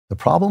The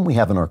problem we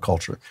have in our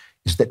culture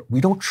is that we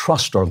don't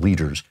trust our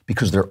leaders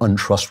because they're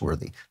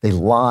untrustworthy. They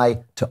lie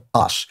to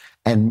us.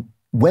 And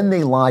when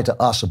they lie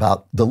to us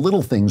about the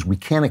little things, we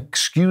can't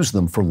excuse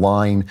them for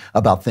lying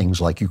about things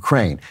like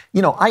Ukraine.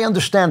 You know, I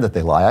understand that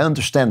they lie. I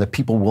understand that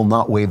people will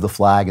not wave the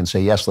flag and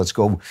say, yes, let's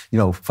go,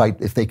 fight.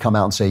 If they come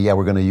out and say, yeah,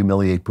 we're going to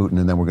humiliate Putin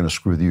and then we're going to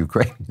screw the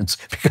Ukrainians,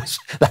 because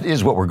that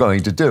is what we're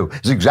going to do.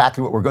 It's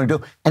exactly what we're going to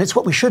do. And it's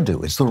what we should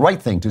do. It's the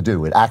right thing to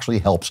do. It actually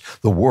helps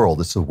the world.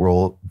 It's the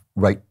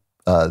right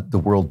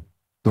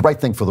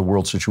thing for the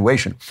world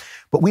situation.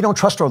 But we don't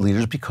trust our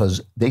leaders because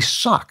they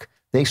suck.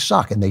 They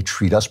suck, and they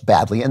treat us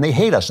badly, and they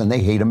hate us, and they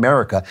hate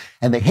America.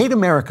 And they hate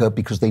America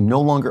because they no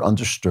longer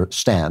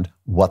understand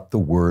what the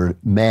word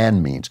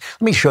man means.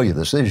 Let me show you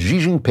this. Xi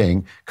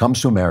Jinping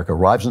comes to America,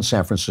 arrives in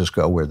San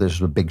Francisco, where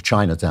there's a big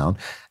Chinatown,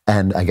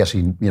 and I guess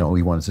he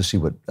wanted to see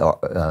what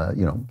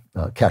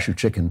cashew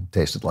chicken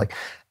tasted like.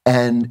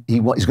 And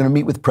he's going to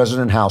meet with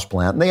President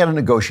Houseplant. And they had a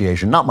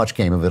negotiation. Not much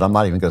came of it. I'm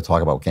not even going to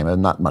talk about what came of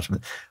it. Not much of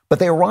it. But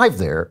they arrived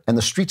there, and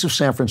the streets of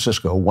San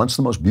Francisco, once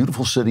the most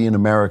beautiful city in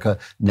America,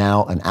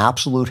 now an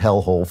absolute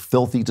hellhole,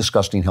 filthy,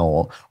 disgusting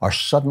hellhole, are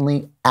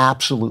suddenly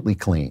absolutely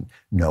clean.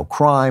 No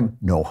crime,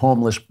 no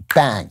homeless.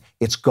 Bang,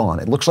 it's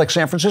gone. It looks like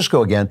San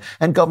Francisco again.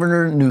 And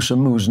Governor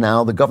Newsom, who's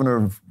now the governor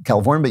of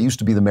California, but used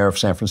to be the mayor of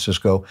San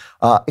Francisco,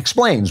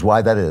 explains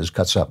why that is.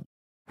 Cuts up.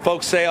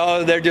 Folks say,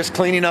 oh, they're just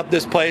cleaning up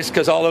this place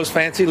because all those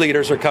fancy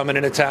leaders are coming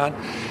into town.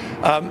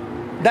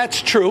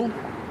 That's true,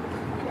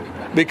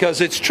 because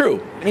it's true.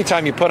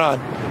 Anytime you put on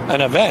an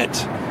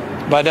event,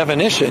 by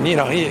definition, you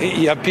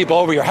have people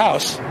over your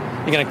house,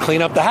 you're going to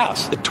clean up the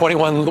house. The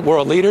 21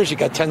 world leaders, you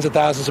got tens of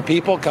thousands of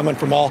people coming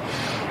from all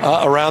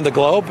around the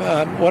globe.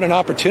 What an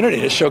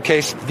opportunity to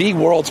showcase the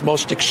world's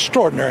most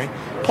extraordinary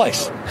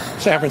place,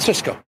 San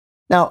Francisco.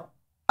 Now,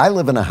 I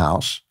live in a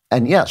house,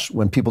 and yes,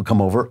 when people come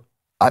over,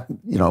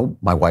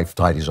 my wife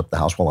tidies up the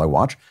house while I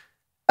watch.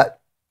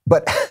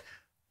 But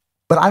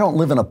I don't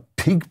live in a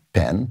pig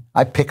pen.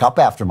 I pick up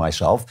after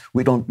myself.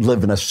 We don't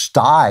live in a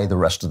sty the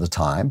rest of the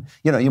time.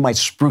 You might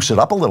spruce it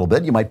up a little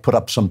bit. You might put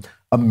up some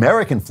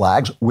American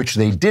flags, which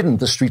they didn't.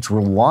 The streets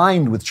were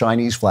lined with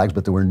Chinese flags,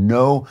 but there were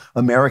no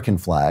American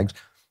flags.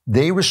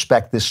 They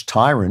respect this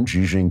tyrant,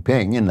 Xi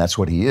Jinping, and that's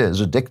what he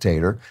is, a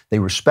dictator. They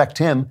respect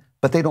him.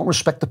 But they don't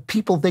respect the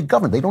people they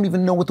govern. They don't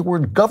even know what the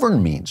word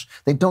govern means.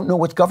 They don't know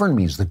what govern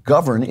means. The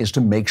govern is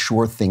to make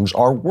sure things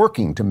are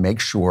working, to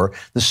make sure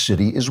the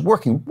city is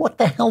working. What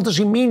the hell does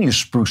he mean you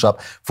spruce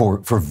up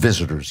for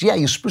visitors? Yeah,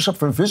 you spruce up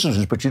for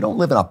visitors, but you don't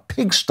live in a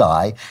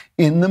pigsty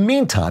in the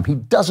meantime. He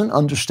doesn't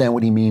understand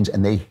what he means,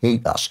 and they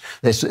hate us.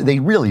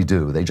 They really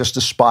do. They just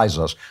despise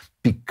us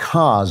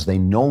because they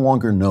no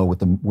longer know what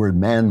the word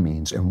man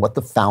means and what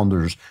the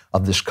founders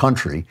of this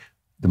country,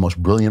 the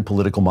most brilliant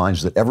political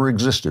minds that ever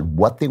existed,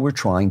 what they were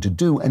trying to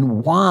do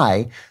and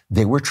why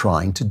they were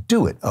trying to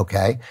do it,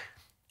 okay?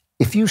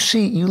 If you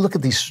look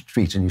at these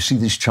streets and you see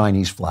these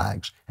Chinese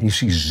flags and you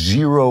see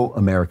zero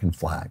American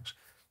flags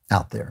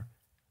out there,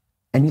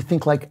 and you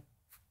think like,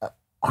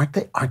 aren't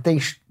they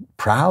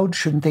proud?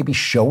 Shouldn't they be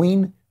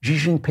showing Xi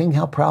Jinping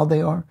how proud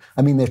they are?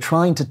 I mean, they're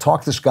trying to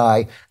talk this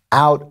guy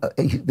out.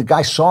 The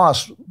guy saw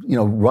us,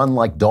 run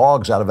like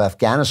dogs out of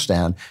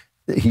Afghanistan.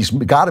 He's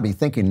got to be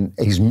thinking,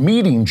 he's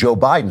meeting Joe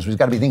Biden, so he's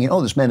got to be thinking,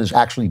 oh, this man is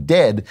actually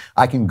dead.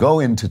 I can go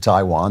into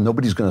Taiwan.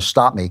 Nobody's going to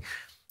stop me.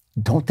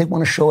 Don't they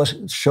want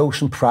to show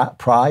some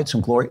pride,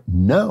 some glory?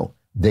 No,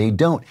 they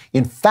don't.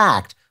 In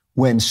fact,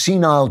 when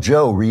Senile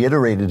Joe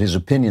reiterated his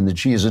opinion that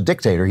Xi is a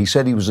dictator, he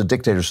said he was a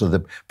dictator, so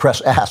the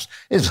press asked,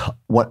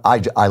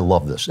 I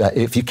love this.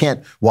 If you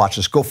can't watch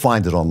this, go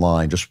find it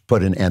online. Just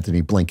put in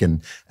Anthony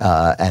Blinken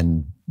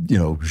and,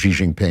 Xi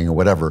Jinping or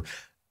whatever.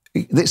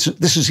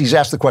 He's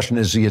asked the question,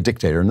 is he a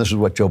dictator? And this is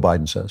what Joe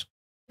Biden says.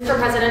 Mr.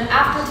 President,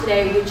 after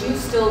today, would you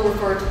still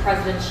refer to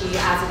President Xi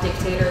as a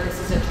dictator? This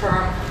is a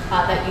term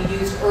that you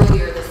used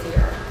earlier this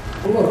year.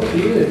 Well, look,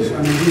 he is.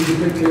 I mean, he's a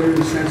dictator in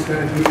the sense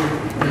that he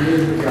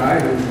is the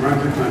guy who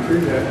runs a country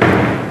that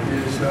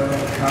is a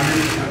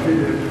communist country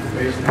that is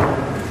based on a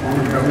form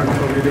of government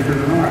totally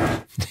different than ours.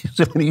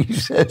 So when he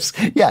says,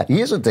 yeah,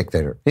 he is a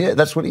dictator. Yeah,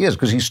 that's what he is,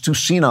 because he's too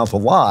senile to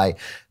lie.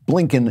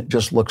 Blinken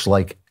just looks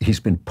like he's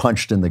been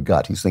punched in the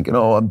gut. He's thinking,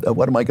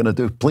 what am I going to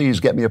do? Please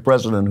get me a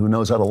president who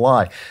knows how to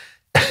lie.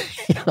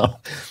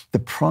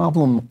 The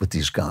problem with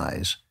these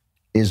guys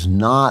is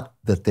not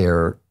that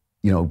they're,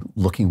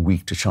 looking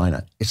weak to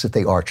China. It's that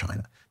they are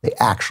China. They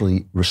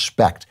actually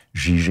respect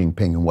Xi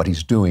Jinping and what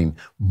he's doing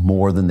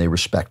more than they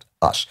respect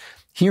us.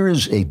 Here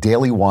is a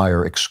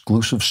DailyWire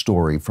exclusive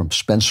story from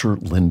Spencer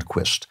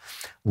Lindquist.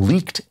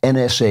 Leaked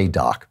NSA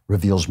doc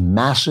reveals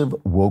massive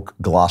woke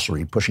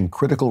glossary pushing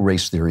critical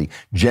race theory,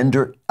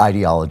 gender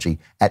ideology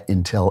at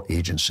Intel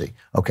agency.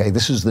 Okay,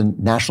 this is the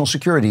National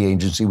Security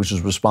Agency, which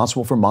is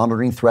responsible for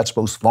monitoring threats,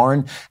 both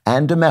foreign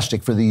and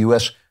domestic, for the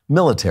U.S.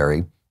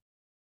 military,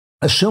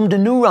 assumed a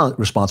new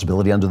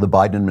responsibility under the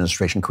Biden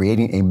administration,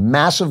 creating a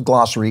massive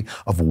glossary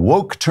of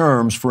woke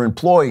terms for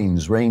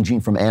employees, ranging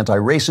from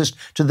anti-racist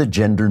to the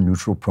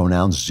gender-neutral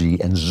pronouns Z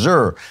and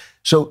Zer.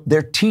 So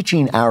they're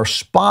teaching our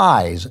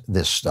spies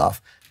this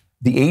stuff.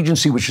 The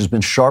agency, which has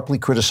been sharply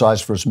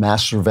criticized for its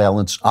mass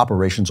surveillance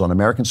operations on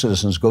American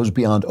citizens, goes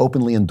beyond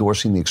openly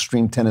endorsing the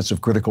extreme tenets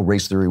of critical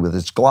race theory with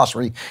its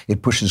glossary.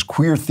 It pushes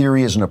queer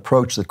theory as an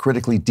approach that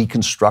critically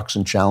deconstructs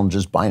and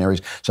challenges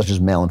binaries such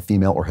as male and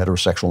female or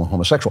heterosexual and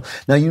homosexual.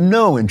 Now,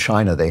 in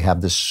China, they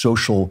have this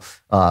social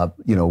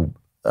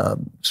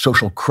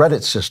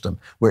credit system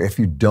where if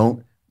you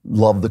don't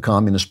love the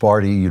Communist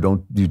Party, you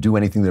do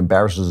anything that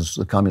embarrasses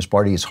the Communist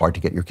Party, it's hard to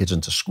get your kids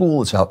into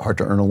school, it's hard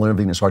to earn a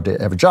living, it's hard to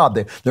have a job.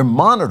 They're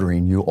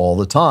monitoring you all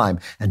the time.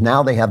 And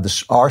now they have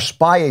our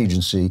spy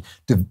agency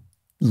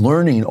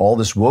learning all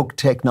this woke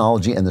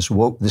technology and this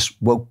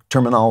woke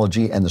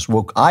terminology and this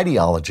woke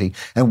ideology.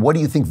 And what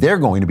do you think they're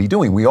going to be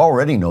doing? We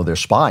already know they're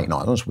spying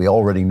on us. We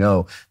already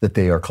know that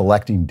they are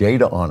collecting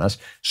data on us.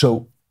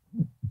 So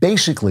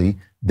basically,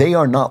 they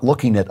are not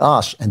looking at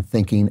us and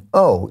thinking,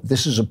 oh,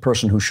 this is a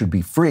person who should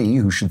be free,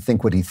 who should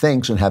think what he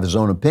thinks and have his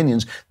own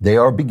opinions. They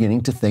are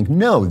beginning to think,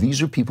 no,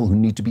 these are people who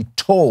need to be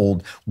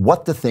told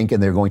what to think,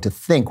 and they're going to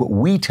think what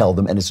we tell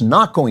them, and it's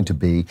not going to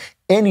be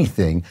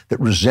anything that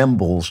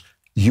resembles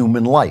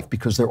human life,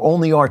 because there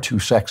only are two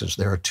sexes.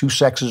 There are two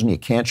sexes, and you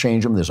can't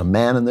change them. There's a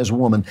man and there's a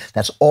woman.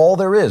 That's all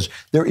there is.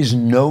 There is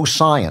no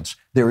science.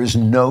 There is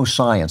no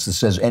science that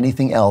says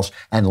anything else,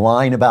 and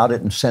lying about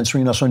it and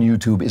censoring us on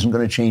YouTube isn't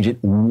going to change it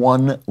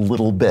one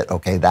little bit,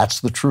 okay?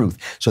 That's the truth.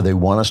 So they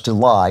want us to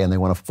lie, and they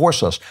want to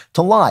force us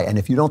to lie. And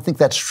if you don't think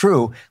that's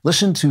true,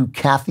 listen to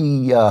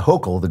Kathy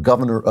Hochul, the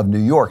governor of New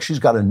York. She's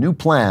got a new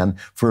plan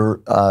for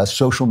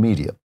social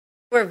media.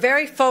 We're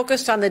very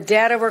focused on the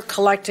data we're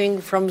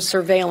collecting from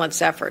surveillance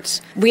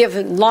efforts. We have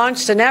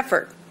launched an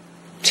effort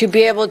to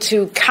be able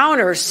to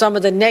counter some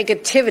of the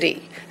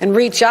negativity and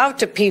reach out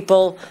to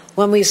people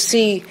when we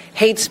see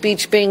hate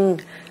speech being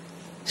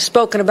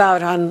spoken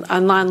about on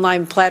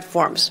online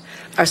platforms.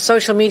 Our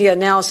social media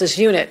analysis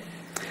unit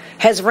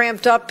has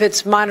ramped up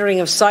its monitoring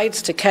of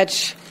sites to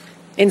catch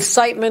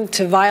incitement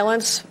to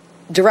violence,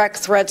 direct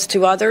threats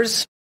to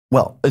others.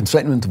 Well,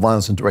 incitement to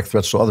violence and direct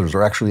threats to others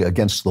are actually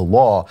against the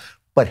law.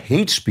 But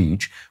hate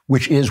speech,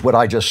 which is what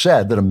I just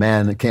said, that a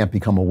man can't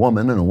become a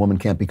woman and a woman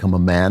can't become a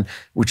man,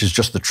 which is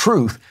just the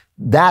truth,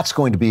 that's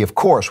going to be, of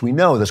course, we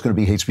know that's going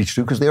to be hate speech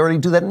too, because they already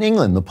do that in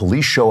England. The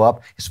police show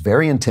up. It's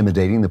very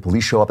intimidating. The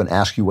police show up and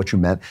ask you what you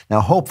meant.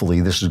 Now, hopefully,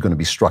 this is going to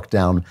be struck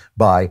down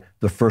by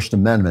the First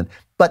Amendment.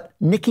 But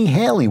Nikki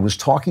Haley was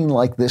talking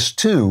like this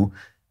too.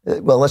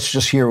 Well, let's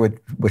just hear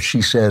what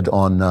she said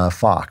on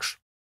Fox.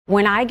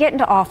 When I get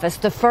into office,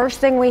 the first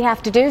thing we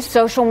have to do,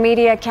 social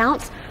media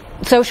accounts,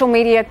 social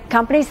media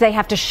companies, they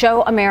have to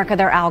show America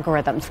their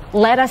algorithms.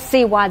 Let us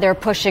see why they're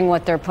pushing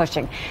what they're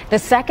pushing. The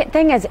second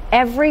thing is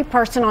every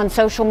person on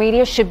social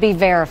media should be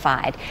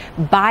verified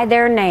by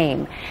their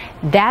name.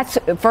 That's,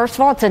 first of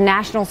all, it's a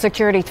national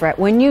security threat.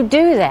 When you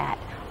do that,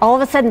 all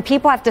of a sudden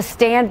people have to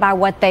stand by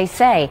what they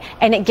say,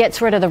 and it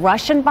gets rid of the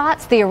Russian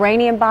bots, the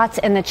Iranian bots,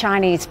 and the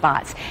Chinese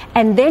bots.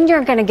 And then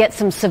you're going to get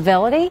some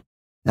civility.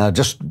 Now,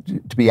 just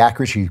to be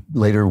accurate, she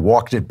later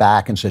walked it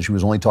back and said she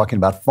was only talking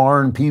about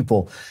foreign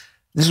people.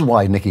 This is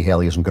why Nikki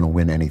Haley isn't going to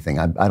win anything.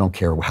 I don't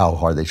care how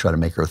hard they try to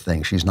make her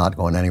think. She's not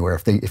going anywhere.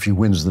 If she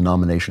wins the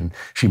nomination,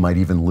 she might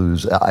even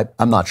lose.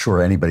 I'm not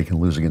sure anybody can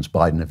lose against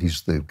Biden if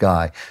he's the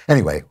guy.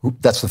 Anyway,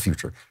 that's the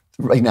future.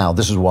 Right now,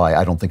 this is why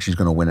I don't think she's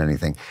going to win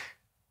anything.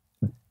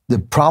 The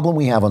problem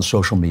we have on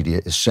social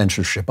media is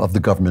censorship of the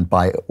government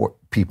by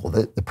people.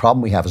 The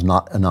problem we have is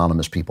not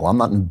anonymous people. I'm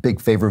not in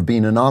big favor of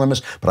being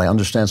anonymous, but I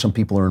understand some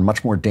people are in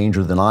much more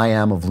danger than I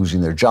am of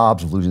losing their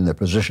jobs, of losing their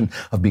position,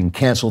 of being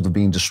canceled, of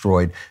being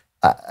destroyed.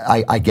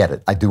 I get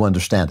it. I do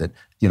understand it.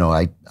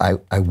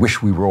 I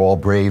wish we were all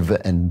brave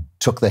and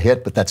took the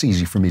hit, but that's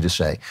easy for me to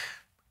say.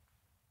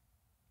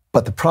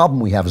 But the problem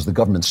we have is the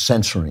government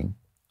censoring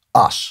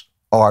us,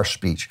 our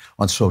speech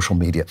on social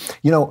media.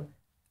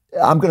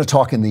 I'm going to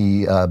talk in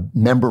the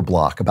member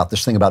block about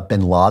this thing about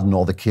bin Laden,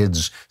 all the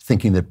kids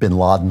thinking that bin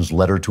Laden's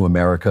letter to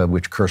America,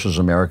 which curses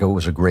America,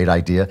 was a great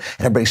idea.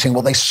 And everybody's saying,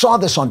 well, they saw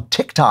this on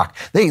TikTok.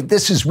 We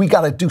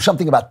got to do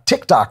something about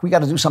TikTok. We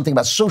got to do something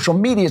about social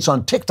media. It's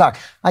on TikTok.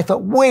 I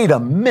thought, wait a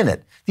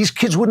minute. These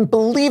kids wouldn't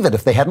believe it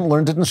if they hadn't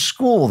learned it in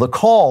school. The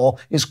call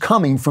is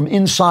coming from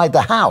inside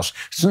the house.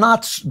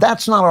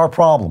 That's not our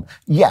problem.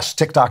 Yes,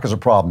 TikTok is a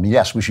problem.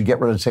 Yes, we should get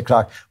rid of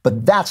TikTok,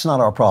 but that's not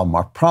our problem.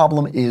 Our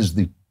problem is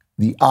the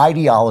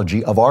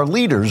ideology of our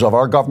leaders, of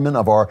our government,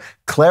 of our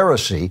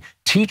clerisy,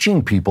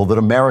 teaching people that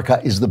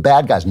America is the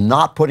bad guys,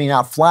 not putting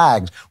out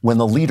flags when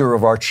the leader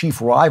of our chief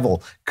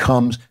rival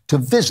comes to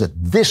visit.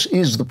 This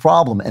is the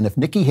problem. And if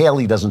Nikki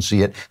Haley doesn't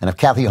see it, and if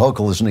Kathy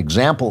Hochul is an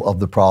example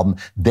of the problem,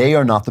 they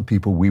are not the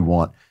people we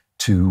want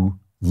to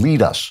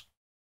lead us.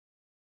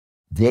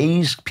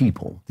 These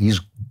people, these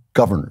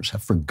governors,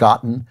 have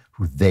forgotten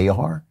who they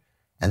are,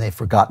 and they've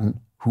forgotten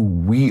who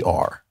we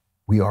are.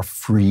 We are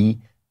free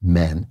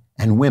men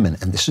and women.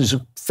 And this is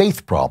a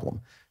faith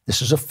problem.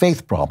 This is a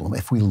faith problem.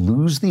 If we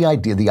lose the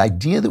idea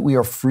that we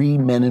are free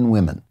men and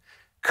women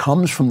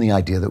comes from the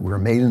idea that we're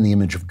made in the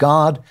image of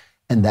God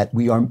and that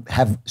we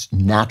have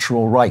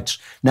natural rights.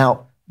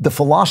 Now, the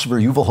philosopher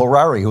Yuval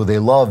Harari, who they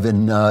love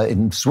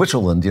in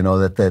Switzerland,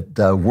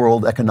 that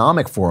World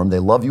Economic Forum, they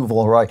love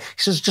Yuval Harari. He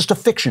says it's just a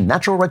fiction.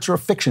 Natural rights are a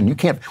fiction. You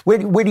can't. Where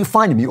do you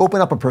find them? You open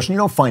up a person, you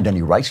don't find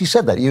any rights. He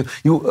said that.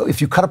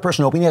 If you cut a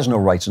person open, he has no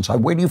rights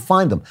inside. Where do you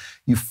find them?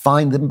 You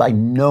find them by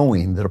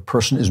knowing that a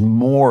person is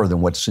more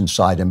than what's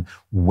inside him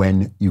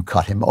when you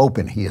cut him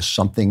open. He is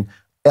something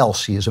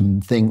else. He is a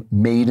thing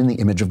made in the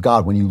image of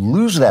God. When you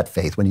lose that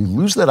faith, when you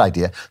lose that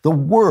idea, the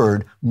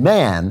word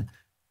man,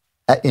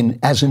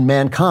 as in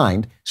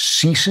mankind,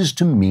 ceases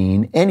to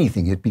mean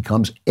anything. It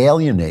becomes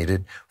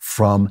alienated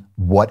from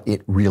what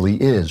it really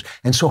is.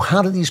 And so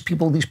how do these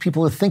people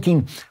are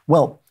thinking,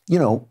 well,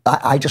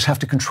 I just have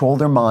to control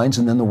their minds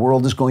and then the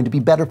world is going to be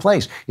a better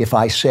place. If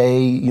I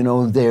say,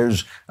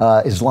 there's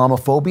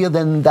Islamophobia,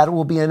 then that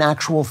will be an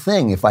actual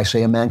thing. If I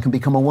say a man can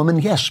become a woman,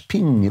 yes,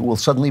 ping, it will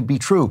suddenly be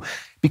true.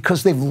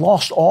 Because they've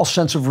lost all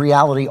sense of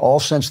reality, all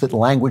sense that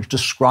language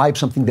describes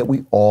something that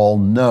we all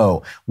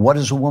know. What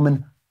is a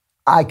woman?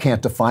 I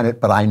can't define it,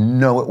 but I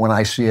know it when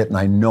I see it, and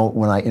I know it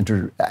when I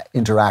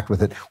interact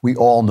with it. We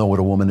all know what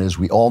a woman is.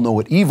 We all know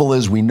what evil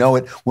is. We know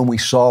it when we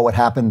saw what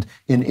happened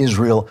in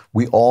Israel.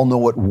 We all know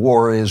what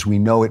war is. We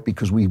know it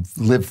because we've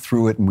lived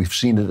through it, and we've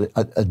seen it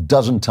a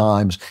dozen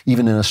times,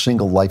 even in a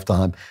single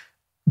lifetime.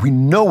 We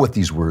know what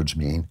these words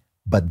mean,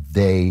 but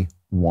they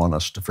want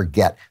us to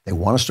forget. They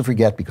want us to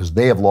forget because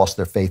they have lost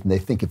their faith, and they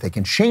think if they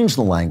can change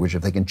the language,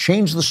 if they can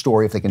change the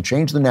story, if they can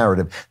change the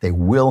narrative, they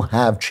will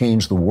have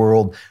changed the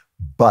world.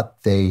 But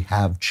they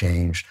have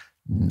changed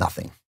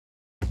nothing.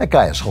 That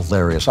guy is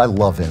hilarious. I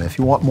love him. If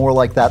you want more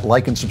like that,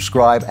 like and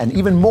subscribe. And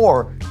even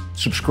more,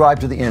 subscribe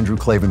to The Andrew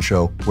Klavan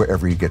Show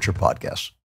wherever you get your podcasts.